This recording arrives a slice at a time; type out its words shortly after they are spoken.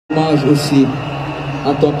Hommage aussi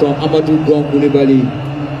à tonton Amadou Goulibaly.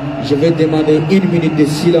 Je vais demander 1 minute de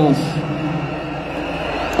silence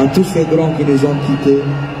à tous ces grands qui nous ont quittés.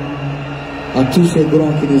 À tous ces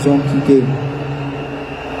grands qui nous ont quittés.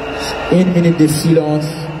 1 minute de silence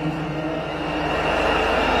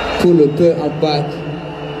pour le père Abbas,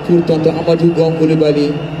 pour tonton Amadou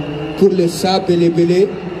Goulibaly, pour le Sab et les Bélés.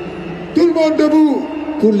 Tout le monde debout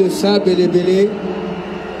pour le Sab et les Bélés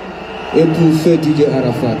et pour feu DJ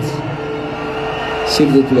Arafat. S'il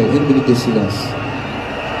vous plaît, 1 minute de silence.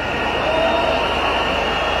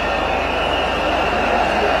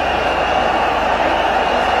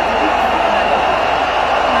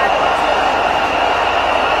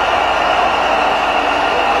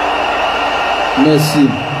 Merci.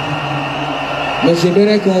 Mais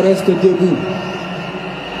j'aimerais qu'on reste debout.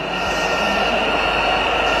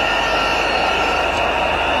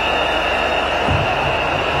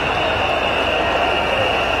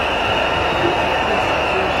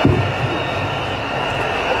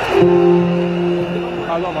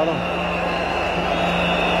 Pardon.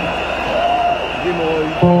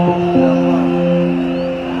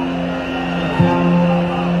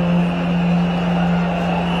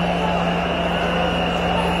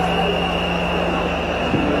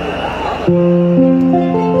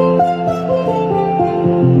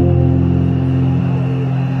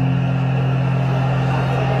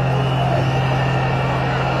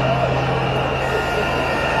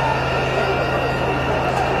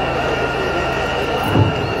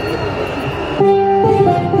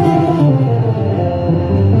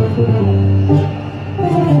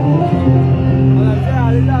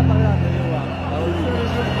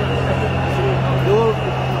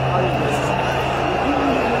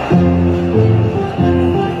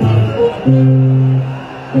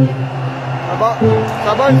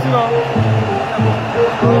 Ça va ici, non?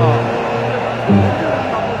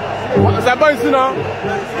 Ça va ici, non?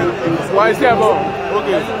 Ouais, ici est bon. Ok.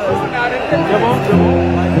 C'est bon?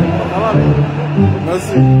 Ça va?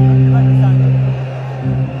 Merci.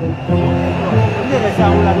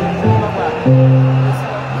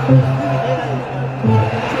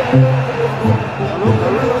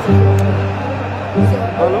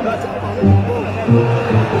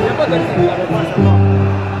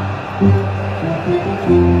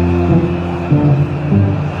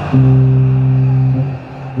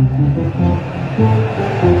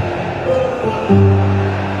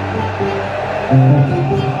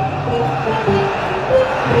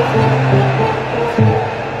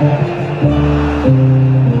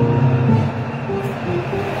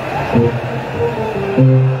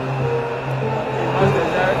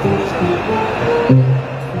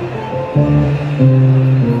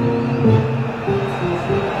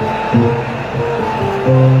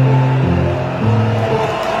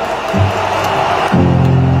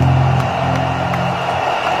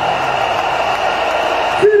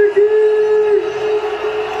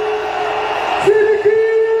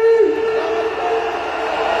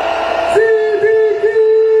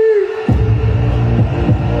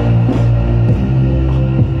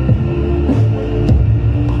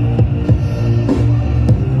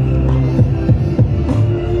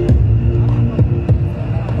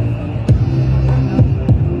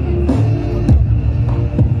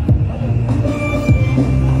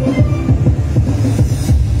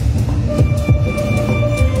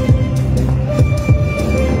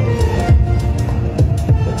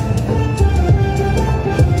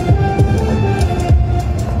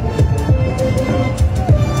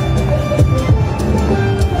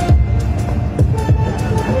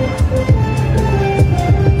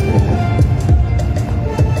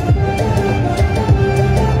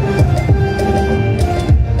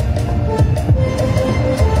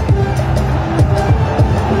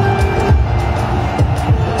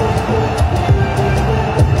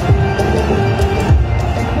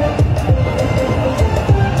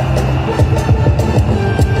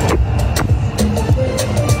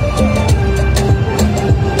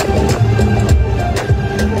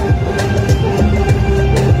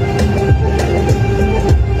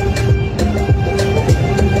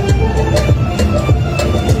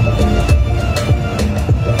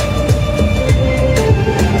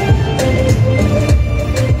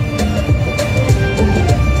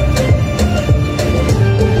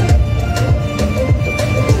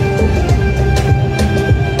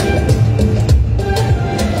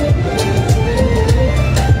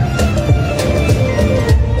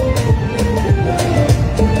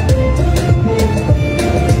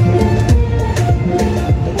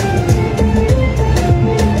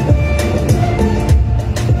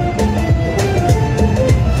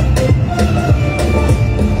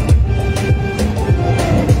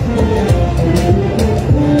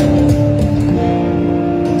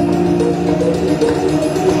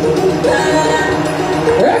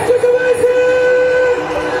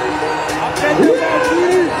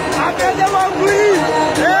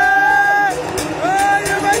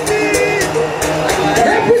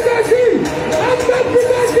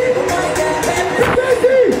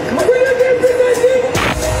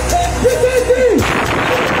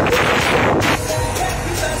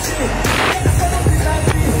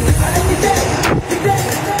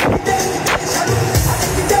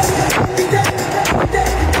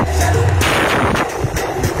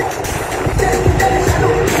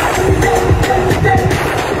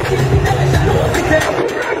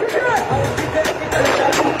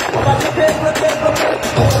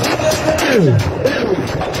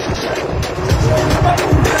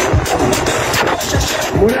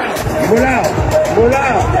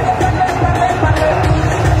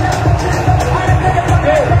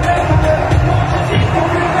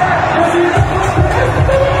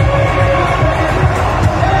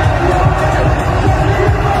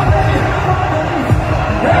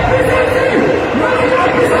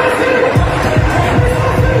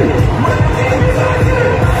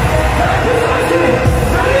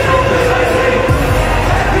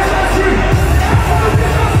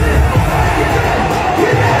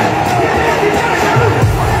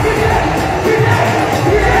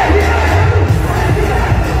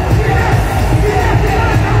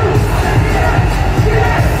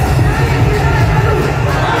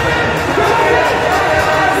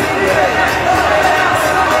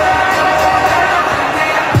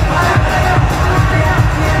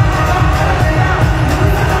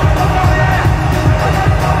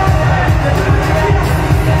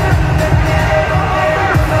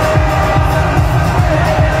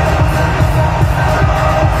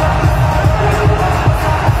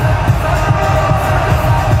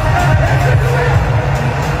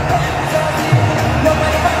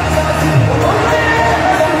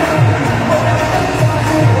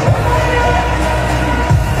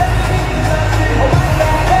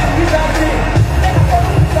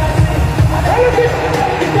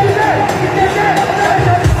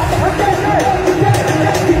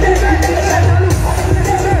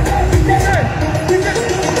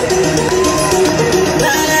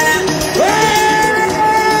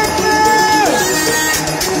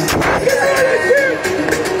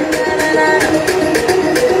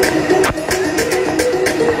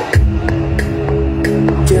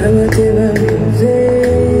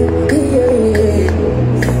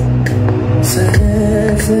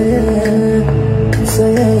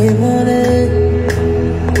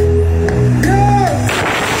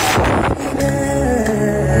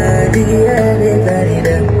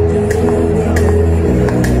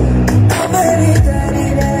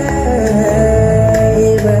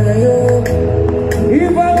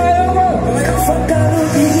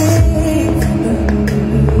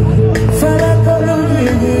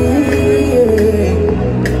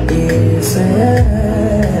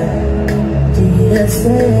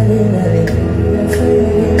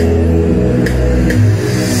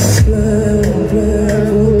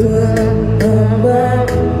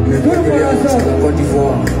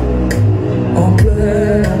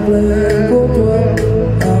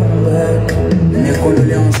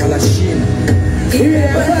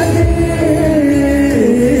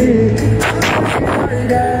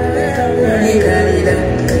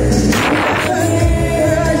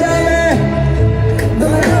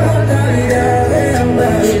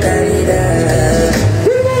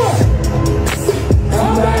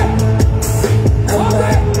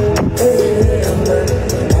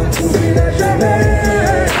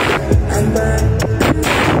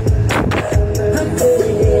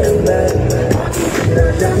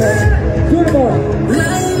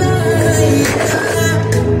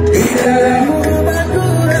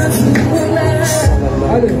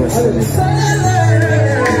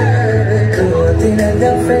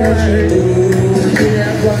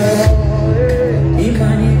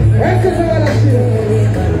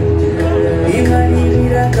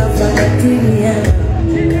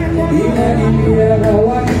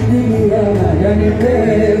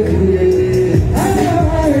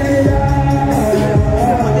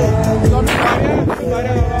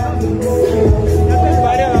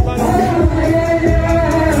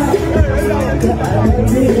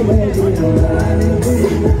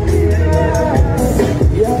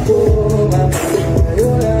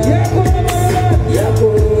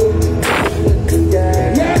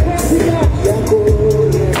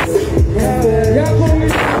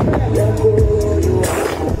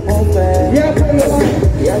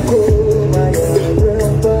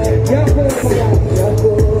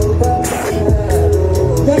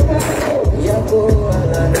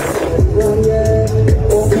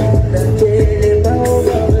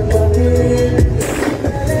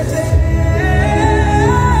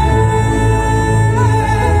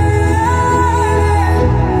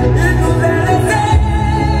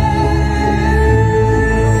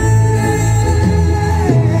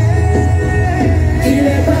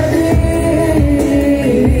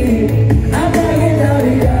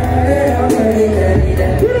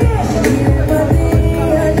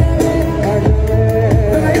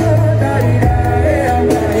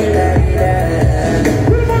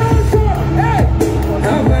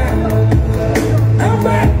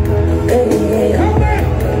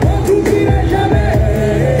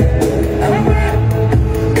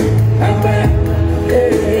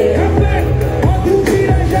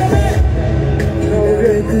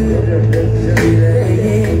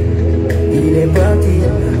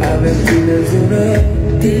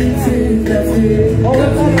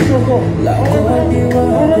 La Côte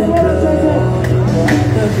d'Ivoire te pleure.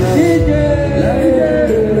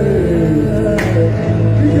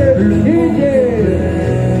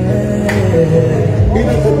 Il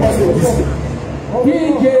ne faut pas se discuter.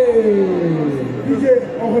 DJ,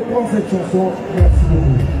 on reprend cette chanson. Merci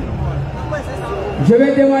beaucoup. Je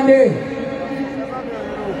vais demander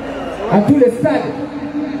à tous les stades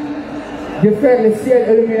de faire le ciel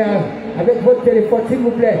et le ménage avec votre téléphone, s'il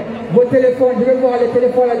vous plaît. Vos téléphones, je vais voir les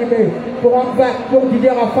téléphones allumés pour Amba, pour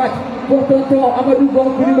Diabaté, pour Tonton Amadou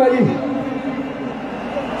Gon Koulibaly,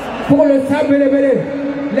 pour le sable Belé.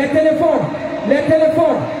 Les téléphones, les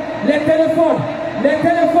téléphones, les téléphones, les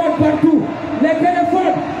téléphones partout. Les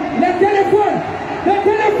téléphones, les téléphones, les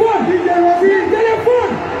téléphones, les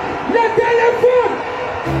téléphones, les téléphones.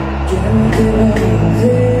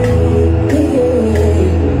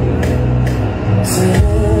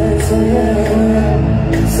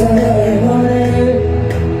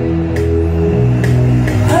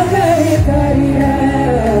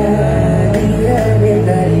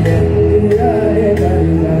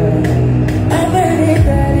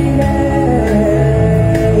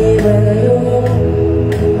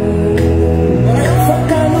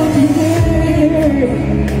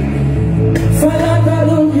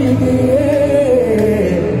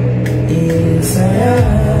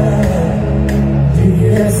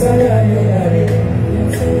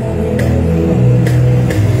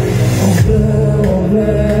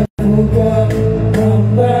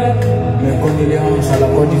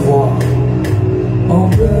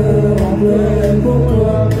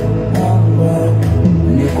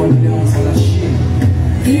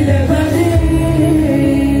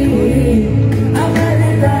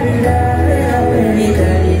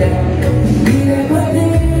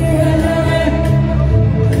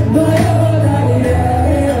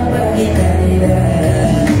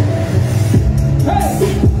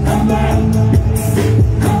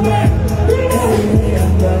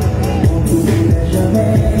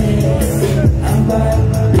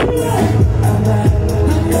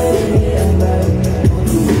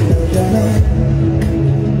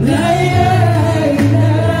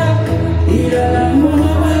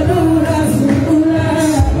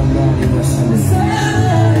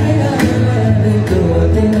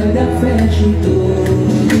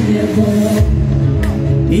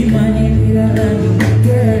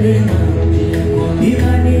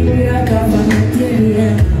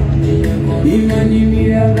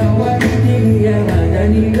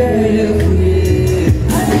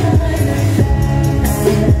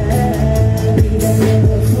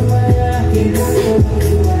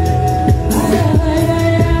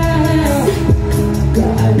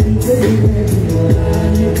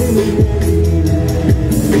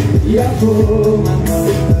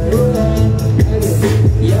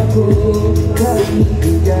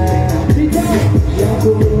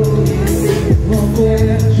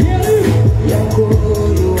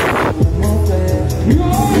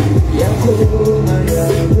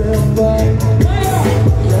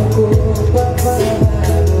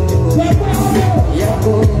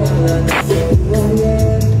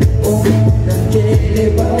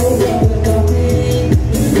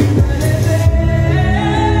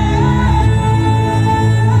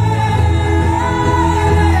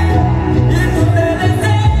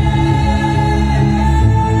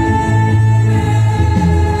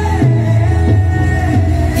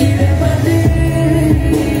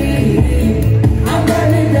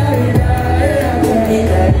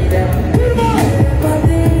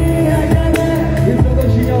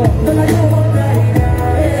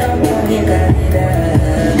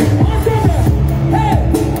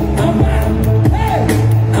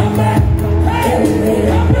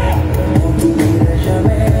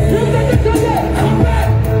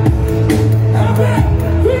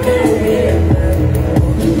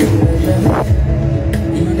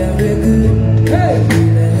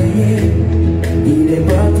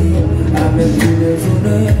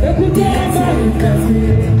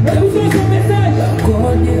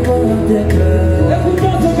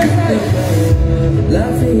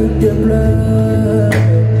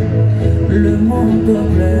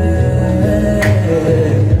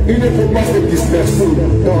 Il ne faut pas se disperser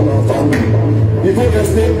dans la famille. Il faut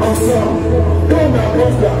rester ensemble. Comme un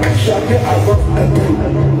poste là, chacun avance un peu.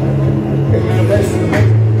 Et le reste,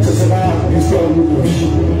 ce sera l'histoire de notre vie.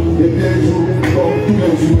 Et bien un jour, comme tous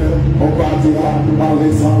les humains, on partira en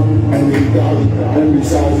laissant un héritage, un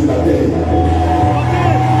message de la terre.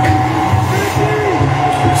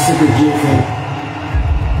 C'est ce que Dieu fait.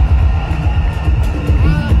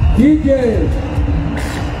 DJ,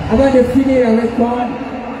 avant de finir avec toi,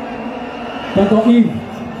 tonton Yves.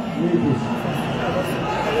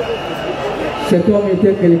 Cet homme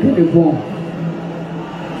était quelqu'un de bon.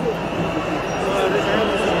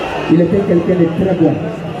 Il était quelqu'un de très bon.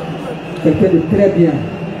 Quelqu'un de très bien.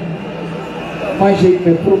 Moi, j'ai eu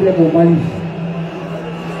mes problèmes au Mali.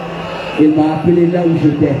 Il m'a appelé là où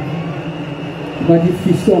j'étais. Il m'a dit,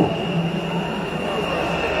 fiston,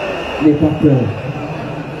 n'aie pas peur.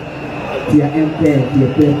 Tu as un père qui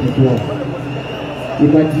est père pour toi. Il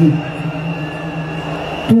m'a dit,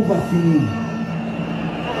 tout va finir.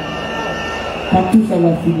 Quand tout ça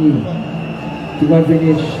va finir, tu vas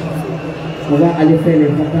venir. On va aller faire les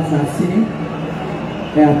vacances à Sidiki.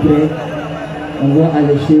 Et après, on va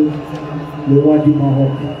aller chez le roi du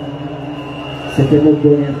Maroc. C'était notre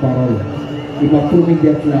dernière parole. Il m'a promis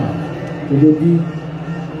d'être là. Aujourd'hui,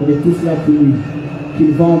 on est tous là pour lui.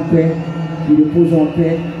 Qu'il va en paix, qu'il repose en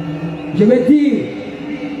paix. Je vais dire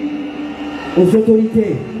aux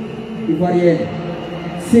autorités ivoiriennes,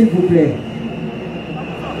 s'il vous plaît,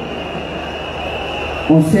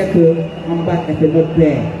 on sait que Amba était notre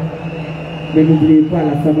père, mais n'oubliez pas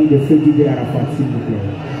la famille de Feu Didier Arafat, s'il vous plaît.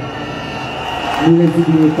 Ne les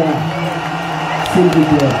oubliez pas, s'il vous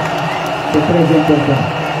plaît. C'est très important.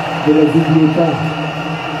 Ne les oubliez pas.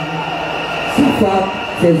 Sa femme,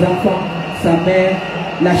 ses enfants, sa mère,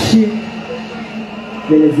 la Chine,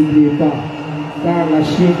 ne les oubliez pas. Car la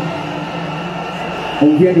Chine, on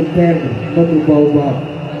vient de perdre notre baobab.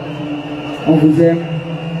 On vous aime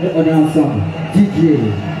et on est ensemble. DJ.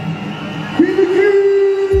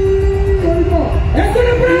 Est-ce que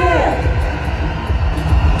le prêt?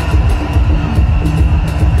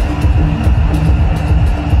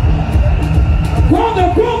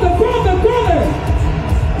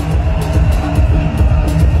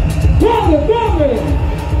 Corner.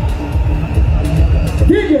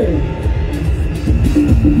 DJ.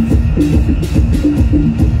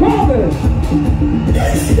 Corner.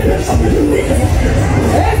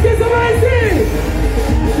 Est-ce que ça va ici?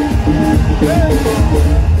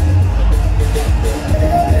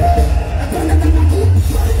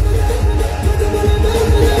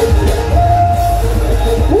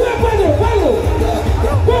 Où est Palo?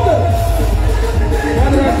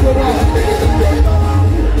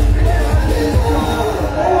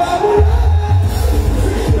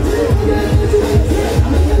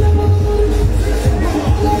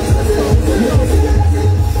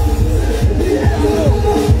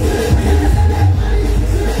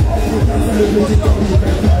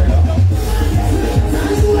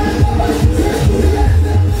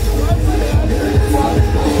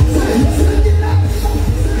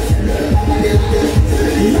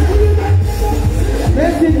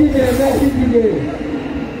 Merci Didier.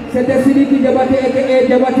 C'était Sidiki Diabaté et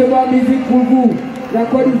Diabaté musique pour vous, la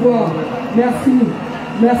Côte d'Ivoire. Merci.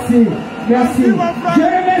 Je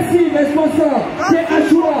remercie mes sponsors, c'est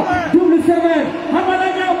Achoua, Double Semaine,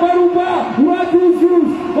 Hamananya, Barouba, Roi 12,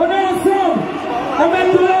 on est ensemble. Amen.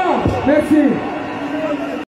 Merci.